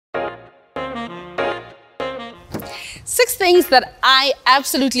6 things that I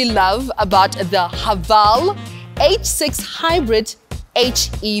absolutely love about the Haval H6 Hybrid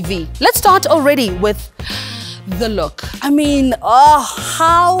HEV. Let's start already with the look. I mean, oh,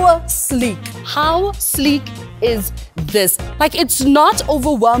 how sleek is this? Like, it's not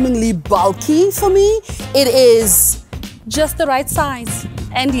overwhelmingly bulky for me. It is just the right size.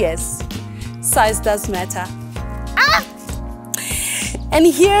 And yes, size does matter. And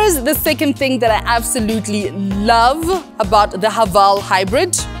here's the second thing that I absolutely love about the Haval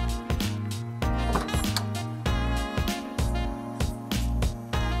Hybrid.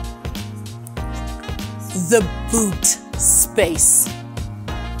 The boot space.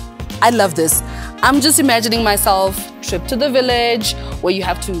 I love this. I'm just imagining myself trip to the village where you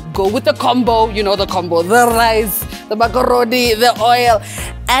have to go with the combo, you know the combo, the rice, the macaroni, the oil,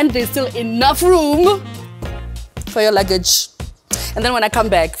 and there's still enough room for your luggage. And then when I come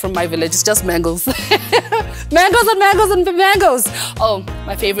back from my village, it's just mangoes. Mangoes and mangoes and mangoes. Oh,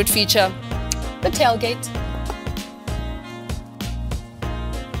 my favorite feature, the tailgate.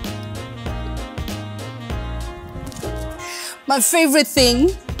 My favorite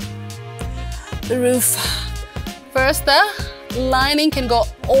thing, the roof. First, the lining can go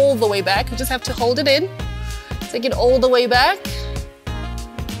all the way back. You just have to hold it in, take it all the way back.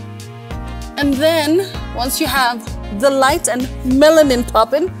 And then, once you have the light and melanin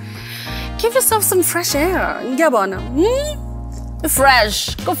popping, give yourself some fresh air. Go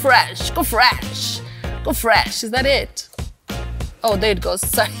fresh, go fresh, go fresh, go fresh. Is that it? Oh, there it goes.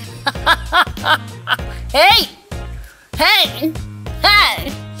 Sorry. Hey! Hey!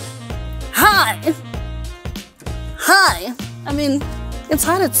 Hey! Hi! Hi! I mean, it's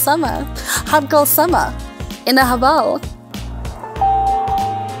hot, it's summer. Hot girl summer in a Haval.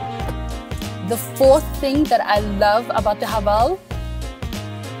 The fourth thing that I love about the Haval,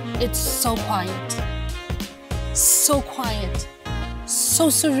 it's so quiet. So quiet. So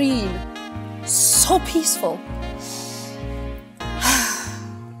serene. So peaceful.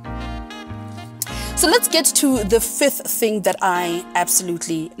 So let's get to the fifth thing that I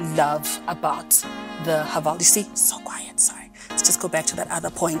absolutely love about the Haval. You see, so quiet, sorry. Let's just go back to that other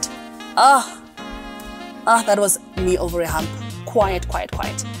point. That was me over a hump. Quiet, quiet,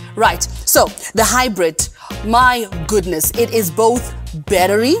 quiet. Right, so the hybrid, my goodness, it is both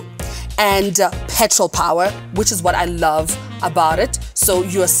battery and petrol power, which is what I love about it. So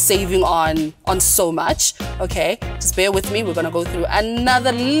you're saving on so much, okay? Just bear with me, we're gonna go through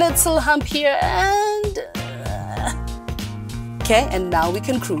another little hump here and... okay, and now we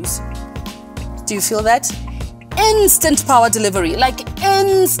can cruise. Do you feel that? Instant power delivery, like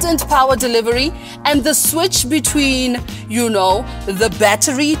instant power delivery. And the switch between, you know, the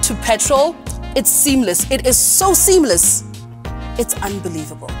battery to petrol, it's seamless. It is so seamless. It's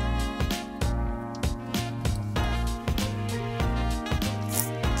unbelievable.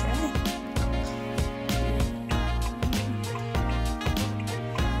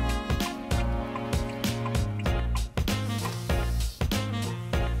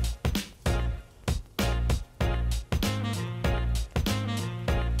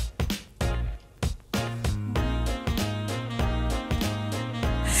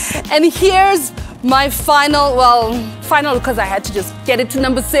 And here's my final because I had to just get it to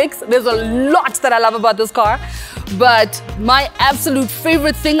number 6. There's a lot that I love about this car, but my absolute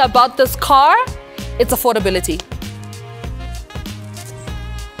favorite thing about this car, it's affordability.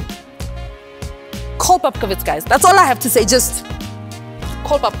 Call Popkowitz, guys. That's all I have to say. Just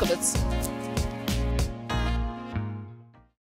call Popkowitz.